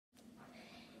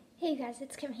Hey guys,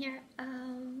 it's Kim here.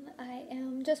 I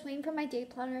am just waiting for my day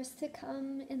planners to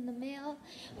come in the mail,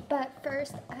 but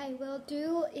first I will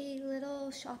do a little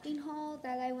shopping haul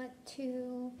that I went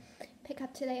to pick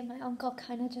up today. My uncle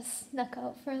kind of just snuck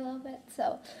out for a little bit,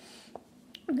 so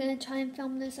I'm gonna try and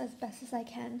film this as best as I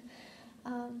can.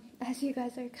 As you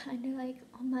guys are kind of like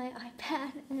on my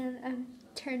iPad and I'm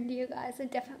turned to you guys a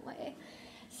different way.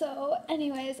 So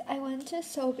anyways, I went to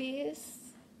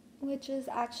Sobey's, which is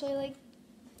actually like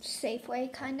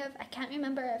Safeway kind of. I can't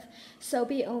remember if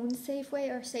Sobey owns Safeway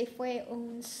or Safeway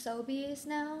owns Sobeys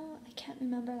now. I can't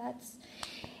remember.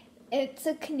 It's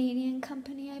a Canadian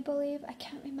company, I believe. I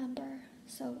can't remember.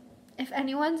 So if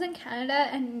anyone's in Canada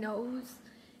and knows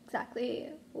exactly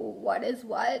what is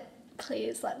what,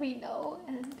 please let me know.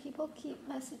 And people keep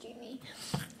messaging me.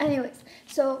 Anyways,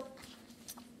 so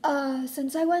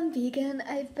since I went vegan,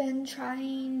 I've been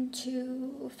trying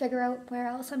to figure out where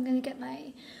else I'm gonna get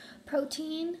my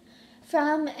protein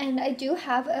from, and I do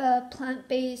have a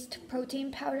plant-based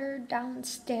protein powder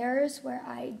downstairs where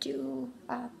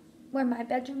where my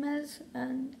bedroom is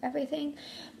and everything,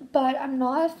 but I'm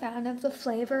not a fan of the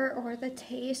flavor or the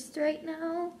taste right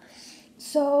now.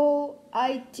 So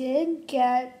I did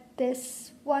get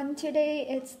this one today.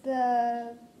 It's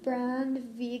the brand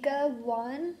Vega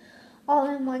one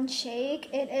all-in-one shake.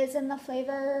 It is in the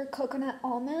flavor coconut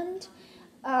almond.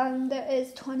 There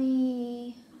is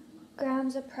 20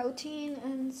 grams of protein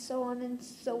and so on and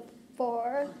so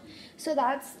forth. So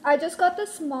I just got the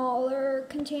smaller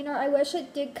container. I wish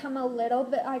it did come a little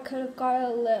bit. I could have got a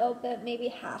little bit, maybe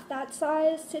half that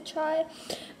size to try,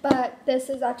 but this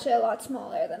is actually a lot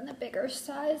smaller than the bigger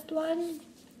sized one.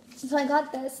 So I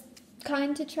got this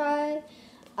kind to try.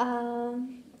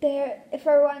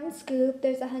 For one scoop,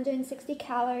 there's 160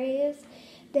 calories.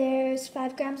 There's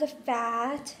 5 grams of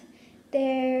fat.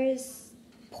 There's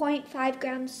 0.5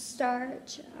 grams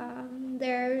starch.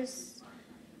 There's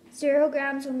 0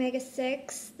 grams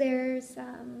omega-6. There's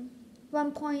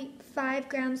 1.5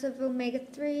 grams of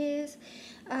omega-3s.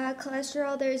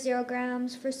 Cholesterol, there's 0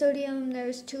 grams. For sodium,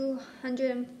 there's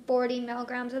 240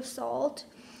 milligrams of salt,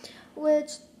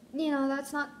 which,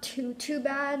 that's not too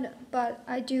bad, but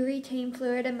I do retain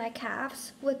fluid in my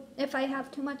calves if I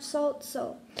have too much salt.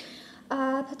 So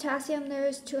potassium,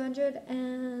 there's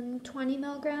 220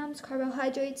 milligrams,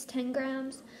 carbohydrates 10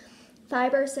 grams,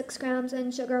 fiber 6 grams,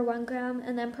 and sugar 1 gram,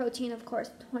 and then protein, of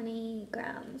course, 20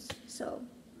 grams. So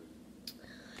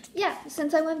yeah,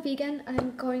 since I went vegan,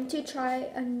 I'm going to try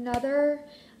another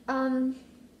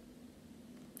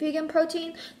vegan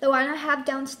protein. The one I have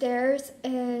downstairs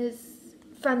is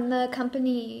from the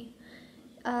company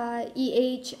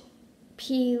EHP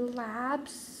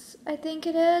Labs, I think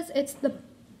it is. It's the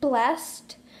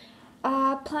Blessed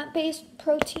plant-based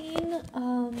protein.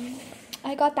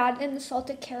 I got that in the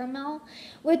salted caramel,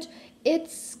 which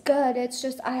it's good. It's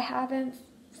just I haven't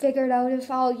figured out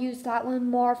if I'll use that one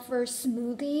more for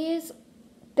smoothies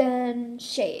than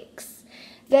shakes.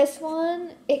 This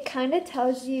one, it kind of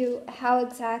tells you how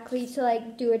exactly to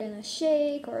do it in a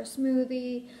shake or a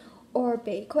smoothie or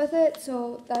bake with it,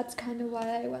 so that's kind of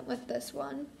why I went with this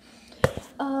one.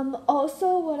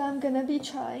 Also, what I'm gonna be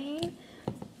trying,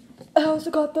 I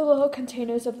also got the little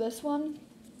containers of this one,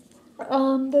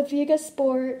 the Vega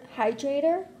Sport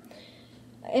Hydrator,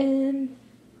 and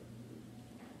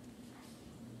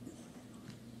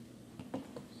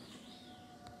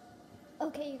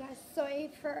okay, you guys, sorry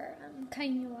for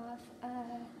cutting you off.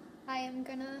 I am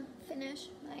gonna finish.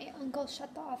 My uncle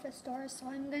shut the office door, so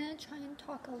I'm gonna try and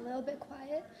talk a little bit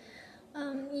quiet.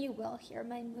 You will hear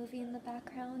my movie in the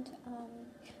background.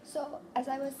 So as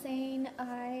I was saying,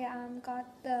 I got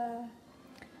the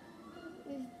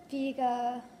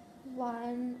Vega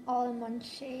one all-in-one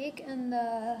shake in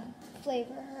the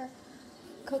flavor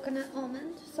coconut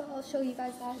almond. So I'll show you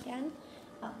guys that again.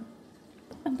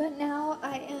 But now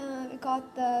I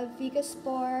got the Vega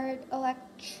Sport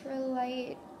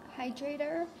Electrolyte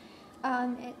Hydrator.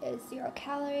 It is 0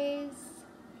 calories,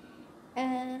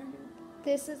 and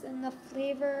this is in the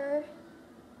flavor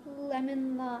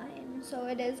lemon lime. So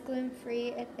it is gluten-free,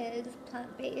 it is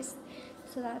plant-based,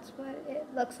 so that's what it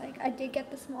looks like. I did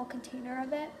get the small container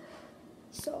of it,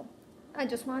 so I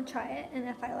just want to try it, and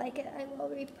if I like it,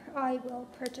 I will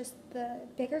purchase the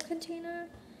bigger container.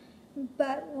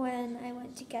 But when I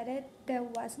went to get it, there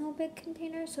was no big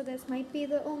container, so this might be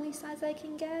the only size I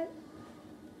can get.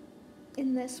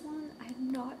 In this one,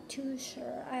 I'm not too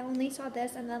sure. I only saw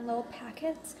this and then little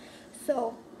packets,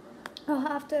 so I'll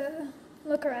have to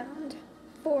look around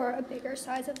for a bigger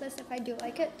size of this if I do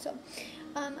like it. So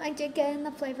I did get in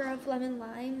the flavor of lemon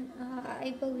lime.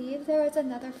 I believe there was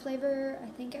another flavor. I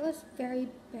think it was very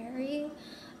berry.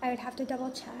 I would have to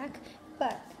double check,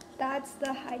 but that's the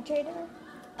Hydrator.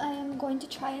 I am going to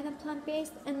try in a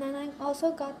plant-based, and then I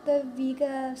also got the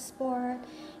Vega Sport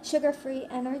sugar-free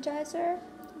Energizer.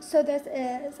 So this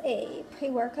is a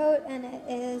pre-workout, and it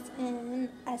is in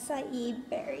Açai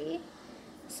berry.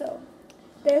 So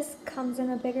this comes in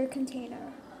a bigger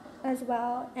container as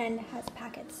well and has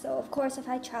packets. So of course if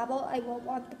I travel I will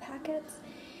want the packets.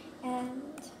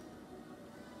 And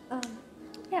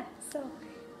yeah, so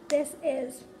this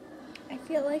is, I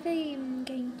feel like I'm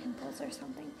getting pimples or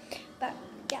something, but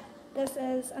yeah, this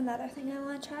is another thing I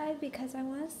want to try because I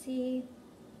want to see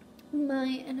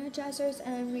my Energizers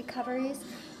and recoveries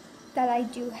that I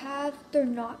do have. They're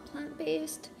not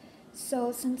plant-based,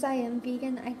 so since I am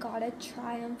vegan, I gotta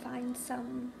try and find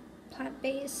some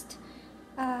plant-based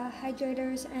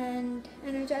hydrators and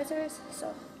Energizers.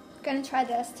 So gonna try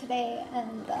this today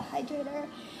and the Hydrator.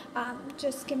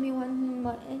 Just give me one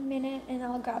minute and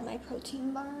I'll grab my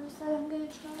protein bars that I'm gonna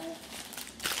try.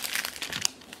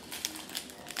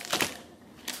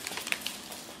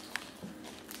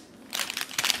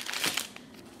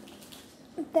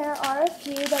 There are a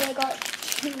few, but I got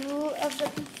 2 of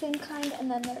the same kind, and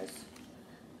then there's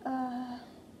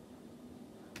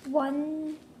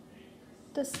one,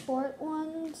 the sport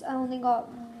ones, I only got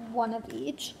 1 of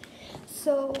each.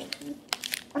 So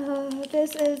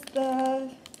this is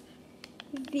the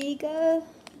Vega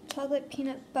chocolate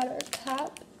peanut butter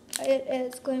cup. It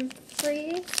is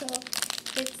gluten-free, so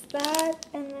it's that,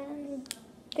 and then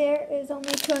there is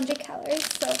only 200 calories,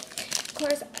 so of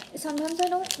course sometimes I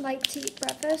don't like to eat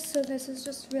breakfast, so this is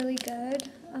just really good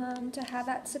to have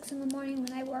at 6 in the morning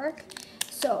when I work,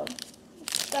 so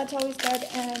that's always good.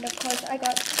 And of course I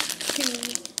got 2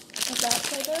 of that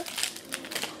flavor.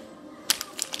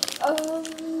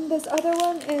 This other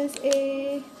one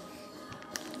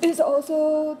is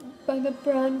also by the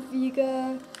brand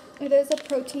Vega. It is a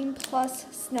protein plus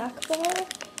snack bar.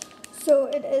 So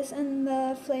it is in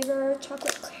the flavor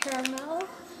chocolate caramel.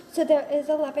 So there is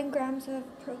 11 grams of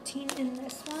protein in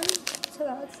this one. So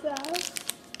that's that.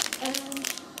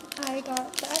 And I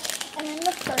got that. And then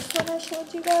the first one I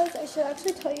showed you guys, I should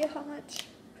actually tell you how much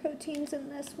protein's in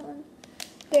this one.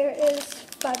 There is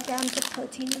 5 grams of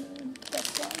protein in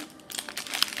this one.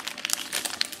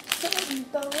 So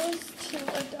those 2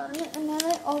 are done. And then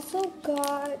I also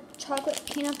got chocolate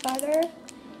peanut butter.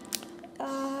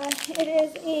 It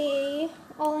is a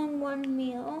all-in-one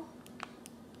meal.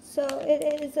 So it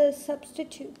is a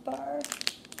substitute bar.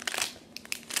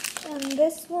 And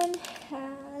this one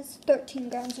has 13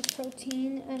 grams of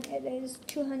protein and it is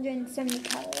 270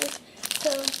 calories.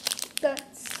 So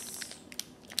that's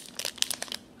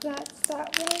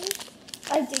that one.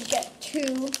 I did get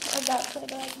 2 of that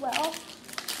flavor as well.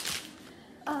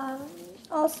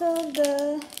 Also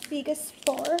the Vega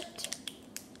Sport.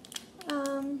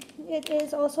 It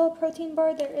is also a protein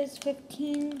bar. There is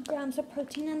 15 grams of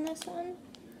protein in this one.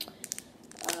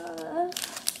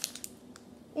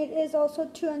 It is also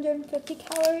 250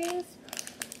 calories,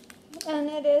 and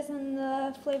it is in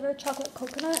the flavor chocolate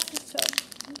coconut, so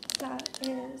that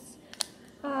is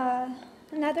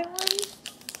another one.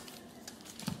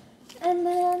 And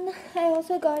then I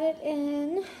also got it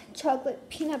in chocolate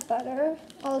peanut butter,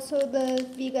 also the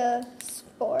Vega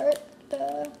Sport,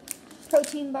 the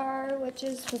protein bar, which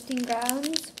is 15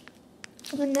 grams,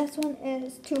 and this one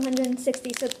is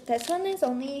 260, so this one is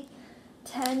only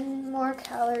 10 more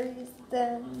calories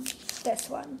than this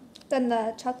one, than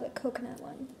the chocolate coconut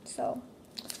one. So,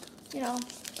 you know,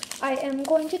 I am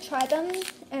going to try them,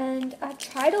 and I've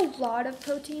tried a lot of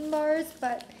protein bars,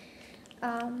 but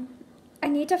I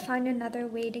need to find another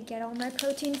way to get all my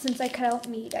protein since I cut out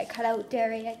meat, I cut out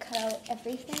dairy, I cut out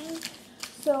everything.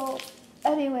 So,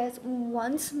 anyways,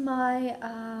 once my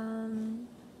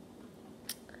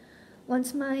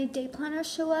day planners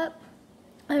show up,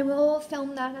 I will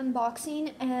film that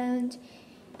unboxing, and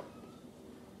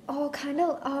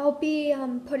I'll be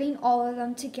putting all of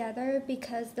them together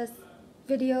because this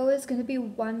video is going to be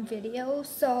one video.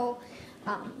 So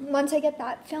once I get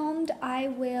that filmed, I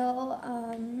will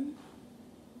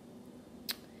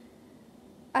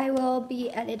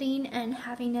be editing and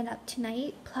having it up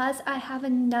tonight. Plus I have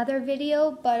another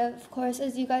video, but of course,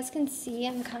 as you guys can see,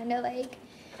 I'm kind of like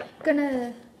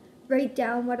gonna write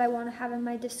down what I want to have in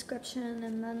my description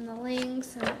and then the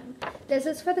links. And this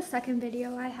is for the second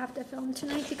video I have to film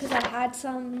tonight because I had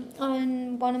some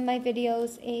on one of my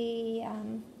videos. A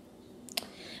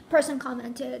person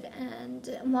commented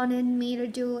and wanted me to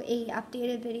do a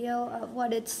updated video of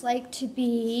what it's like to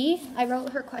be, I wrote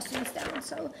her questions down,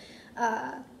 so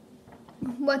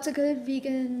what's a good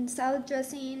vegan salad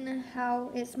dressing,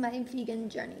 how is my vegan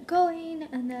journey going,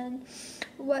 and then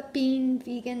what being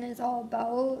vegan is all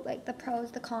about, like the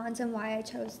pros, the cons, and why I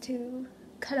chose to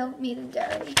cut out meat and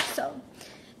dairy. So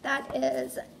that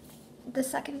is the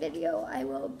second video I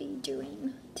will be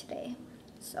doing today.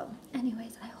 So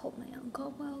anyways, I hope my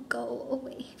uncle will go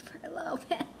away for a little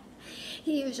bit.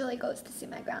 He usually goes to see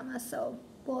my grandma, so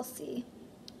we'll see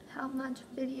how much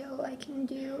video I can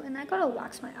do. And I gotta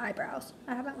wax my eyebrows.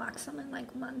 I haven't waxed them in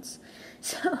like months.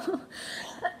 So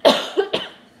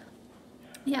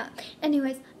yeah,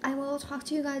 anyways, I will talk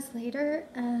to you guys later,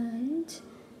 and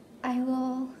I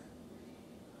will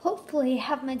hopefully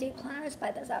have my day planners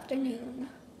by this afternoon.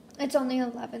 It's only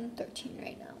 11:13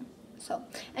 right now. So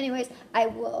anyways, I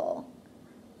will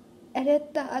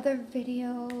edit the other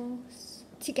videos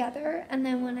together, and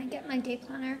then when I get my day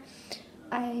planners,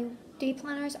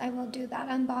 I will do that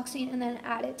unboxing and then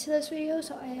add it to this video.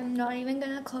 So I am not even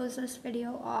gonna close this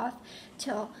video off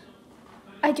till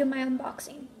I do my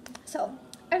unboxing. So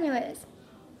anyways,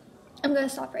 I'm gonna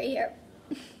stop right here.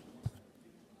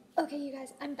 Okay, you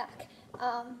guys, I'm back.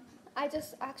 I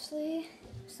just actually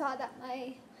saw that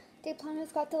my day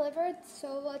planners got delivered,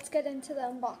 so let's get into the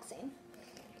unboxing.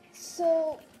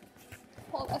 So,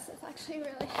 well, this is actually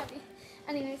really heavy.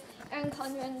 Anyways, Erin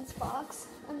Condern's box.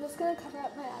 I'm just gonna cover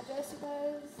up my address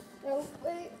because, oh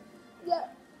wait, yeah,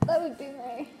 that would be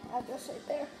my address right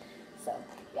there. So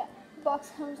yeah, the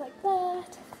box comes like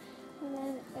that, and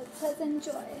then it says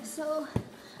enjoy. So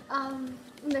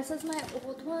this is my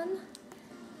old one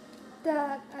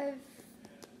that I've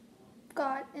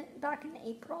got back in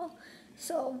April.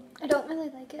 So I don't really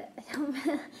like it.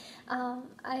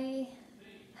 I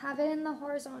have it in the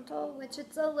horizontal, which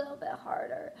it's a little bit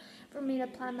harder for me to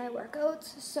plan my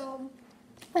workouts. So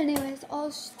anyways,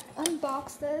 I'll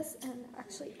unbox this and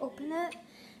actually open it,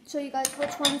 show you guys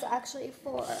which one's actually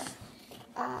for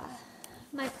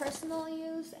my personal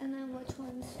use, and then which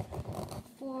one's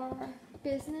for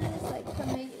business, like for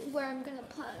where I'm gonna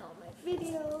plan all my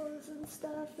videos and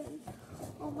stuff and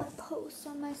all my posts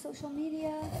on my social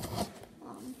media.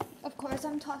 Of course,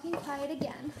 I'm talking quiet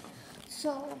again,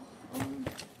 so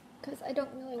because I don't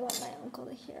really want my uncle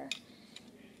to hear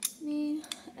me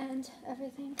and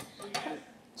everything. I'm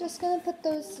just gonna put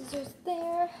those scissors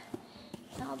there.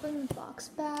 And I'll bring the box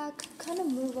back, kind of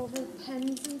move over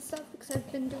pens and stuff because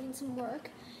I've been doing some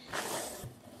work.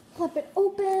 Flip it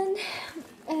open,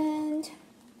 and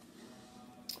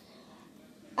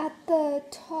at the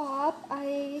top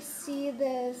I see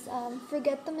this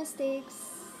forget the mistakes,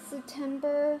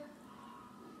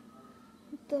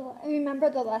 remember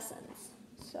the lessons.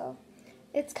 So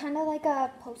it's kind of like a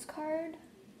postcard.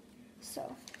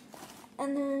 So,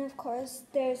 and then of course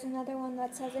there's another one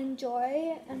that says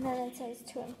enjoy, and then it says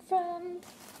to and from,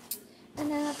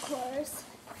 and then of course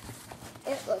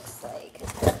it looks like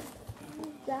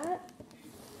that.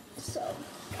 So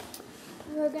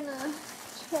we're gonna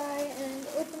try and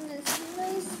open this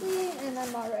nicely, and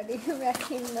I'm already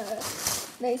wrecking the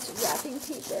nice wrapping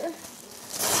paper.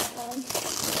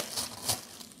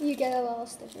 You get a little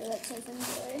sticker that says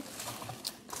enjoy.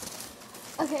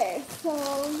 Okay, so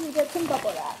you get some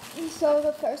bubble wrap. So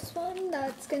the first one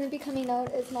that's going to be coming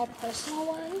out is my personal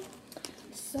one.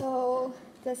 So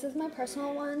this is my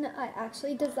personal one. I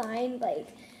actually designed,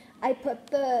 like, I put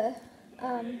the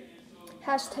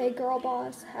hashtag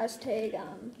girlboss, hashtag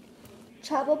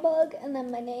travel bug, and then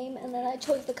my name, and then I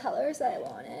chose the colors that I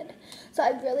wanted. So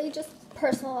I really just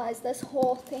personalized this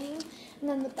whole thing, and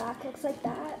then the back looks like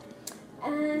that.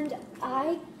 And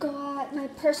I got my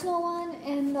personal one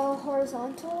in the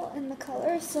horizontal in the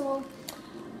color. So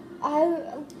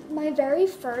my very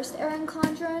first Erin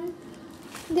Condern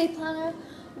day planner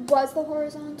was the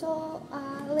horizontal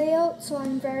layout, so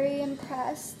I'm very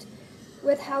impressed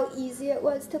with how easy it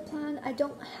was to plan. I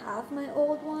don't have my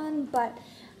old one, but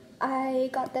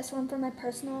I got this one for my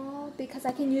personal because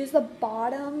I can use the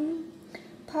bottom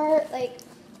part. Like,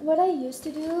 what I used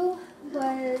to do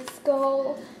was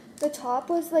the top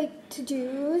was like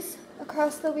to-dos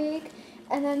across the week,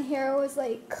 and then here was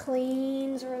like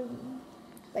cleans or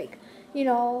like, you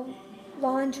know,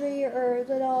 laundry or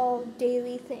little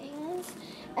daily things.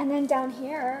 And then down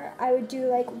here I would do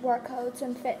like workouts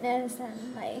and fitness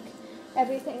and like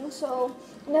everything. So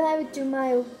and then I would do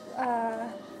my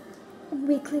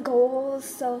weekly goals.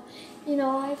 So, you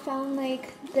know, I found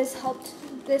like this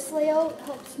layout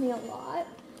helps me a lot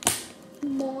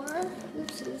more.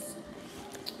 Oopsies.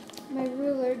 My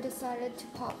ruler decided to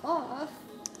pop off.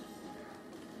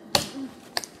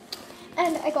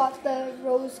 And I got the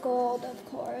rose gold, of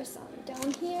course,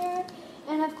 down here.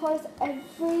 And of course,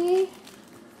 every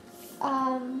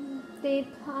day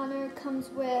planner comes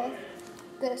with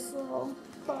this little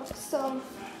book, so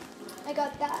I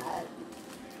got that.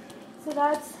 So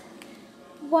that's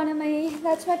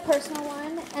that's my personal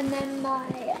one, and then my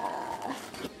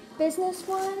business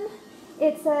one,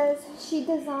 it says she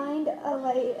designed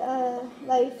a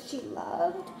life she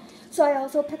loved. So I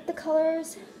also picked the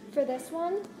colors for this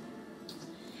one,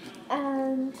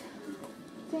 and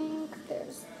I think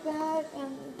there's that,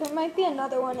 and there might be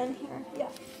another one in here. Yeah,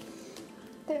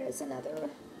 there's another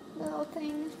little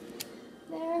thing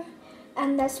there.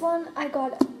 And this one I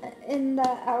got in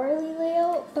the hourly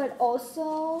layout, but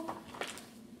also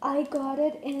I got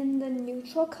it in the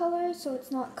neutral color, so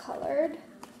it's not colored.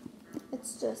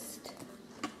 It's just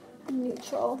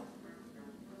neutral.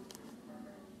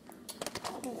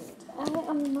 And I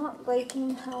am not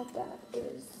liking how that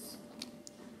is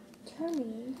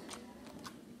turning.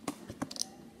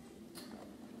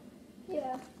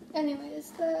 Yeah,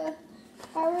 anyways, the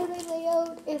hourly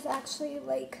layout is actually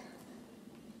like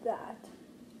that.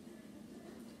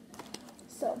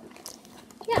 So,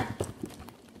 yeah.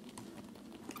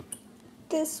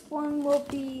 This one will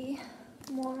be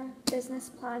more business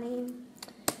planning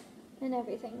and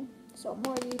everything. So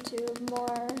more YouTube,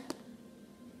 more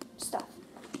stuff.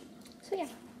 So yeah,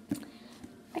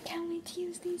 I can't wait to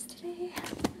use these today.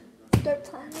 Start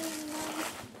planning.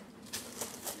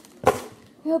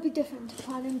 It'll be different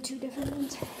planning 2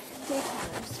 different day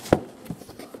planners.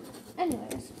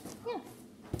 Anyways, yeah.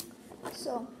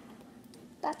 So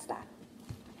that's that.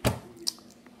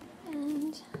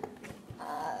 And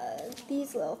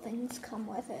these little things come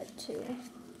with it too.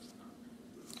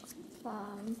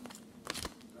 I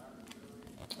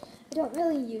don't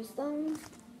really use them,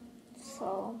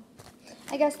 so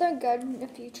I guess they're good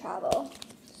if you travel.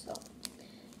 So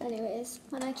anyways,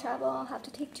 when I travel, I'll have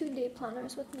to take 2 day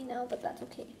planners with me now, but that's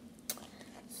okay.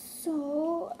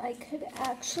 So I could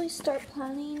actually start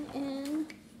planning in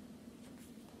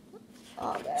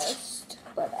August,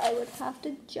 but I would have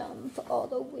to jump all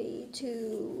the way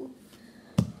to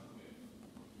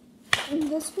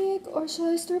this week, or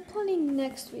should I start planning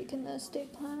next week in this day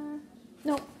planner?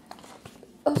 No,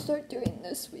 I'll start doing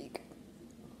this week,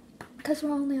 because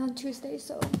we're only on Tuesday,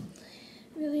 so it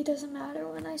really doesn't matter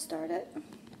when I start it.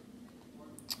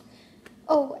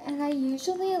 Oh, and I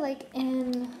usually, like,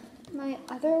 in my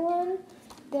other one,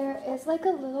 there is like a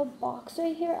little box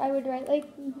right here. I would write like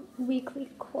weekly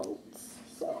quotes,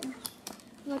 so I'm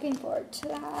looking forward to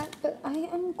that. But I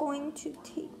am going to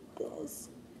take this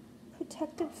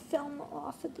protective film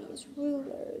off of these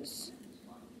rulers.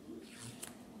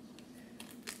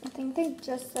 I think they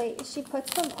just like, she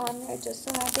puts them on there just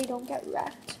so that they don't get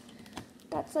wrecked.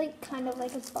 That's like kind of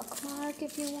like a bookmark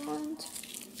if you want.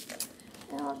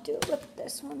 And I'll do it with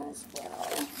this one as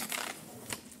well.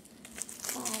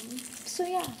 So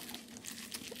yeah,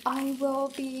 I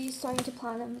will be starting to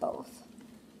plan them both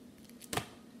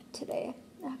today,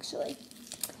 actually.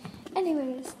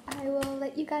 Anyways, I will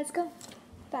let you guys go.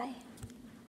 Bye.